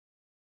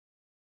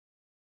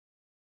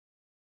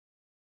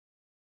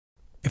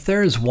If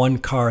there is one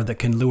car that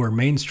can lure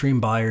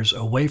mainstream buyers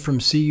away from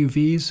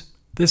CUVs,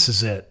 this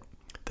is it.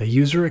 The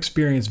user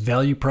experience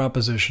value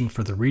proposition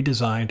for the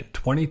redesigned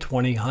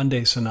 2020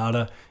 Hyundai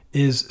Sonata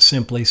is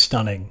simply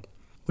stunning.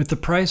 With the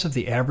price of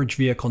the average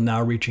vehicle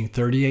now reaching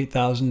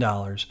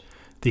 $38,000,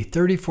 the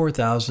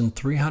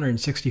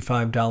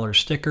 $34,365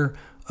 sticker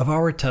of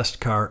our test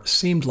car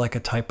seemed like a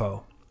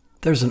typo.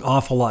 There's an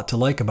awful lot to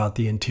like about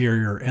the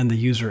interior and the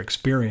user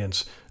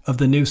experience of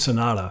the new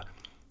Sonata,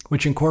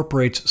 which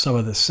incorporates some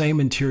of the same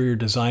interior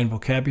design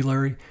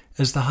vocabulary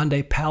as the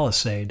Hyundai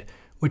Palisade,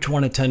 which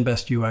won a 10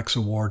 Best UX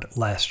award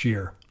last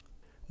year.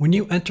 When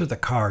you enter the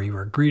car, you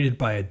are greeted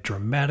by a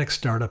dramatic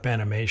startup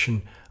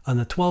animation on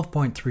the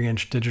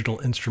 12.3-inch digital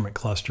instrument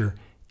cluster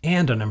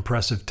and an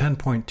impressive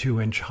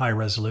 10.2-inch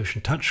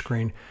high-resolution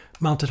touchscreen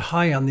mounted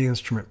high on the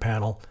instrument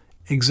panel,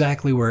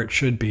 exactly where it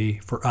should be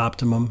for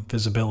optimum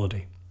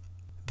visibility.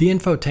 The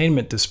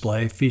infotainment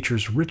display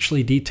features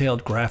richly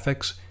detailed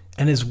graphics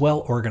and is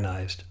well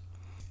organized.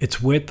 Its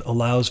width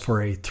allows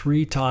for a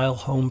 3-tile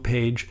home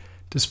page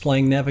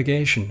displaying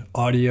navigation,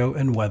 audio,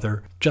 and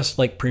weather, just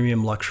like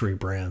premium luxury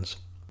brands.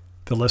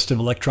 The list of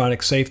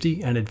electronic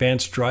safety and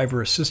advanced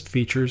driver assist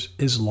features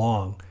is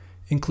long,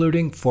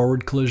 including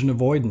forward collision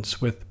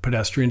avoidance with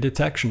pedestrian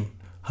detection,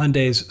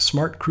 Hyundai's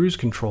smart cruise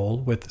control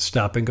with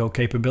stop-and-go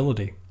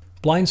capability,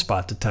 blind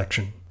spot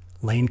detection,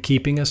 lane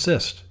keeping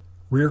assist,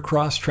 rear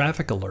cross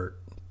traffic alert,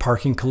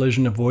 parking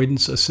collision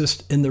avoidance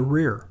assist in the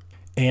rear,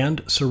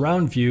 and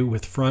surround view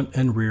with front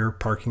and rear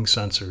parking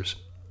sensors.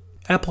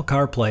 Apple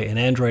CarPlay and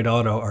Android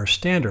Auto are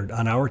standard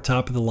on our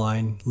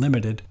top-of-the-line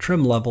limited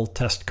trim-level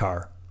test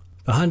car.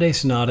 The Hyundai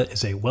Sonata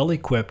is a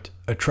well-equipped,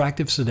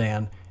 attractive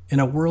sedan in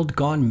a world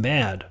gone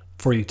mad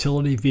for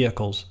utility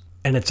vehicles,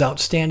 and its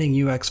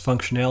outstanding UX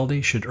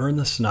functionality should earn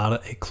the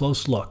Sonata a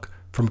close look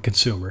from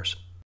consumers.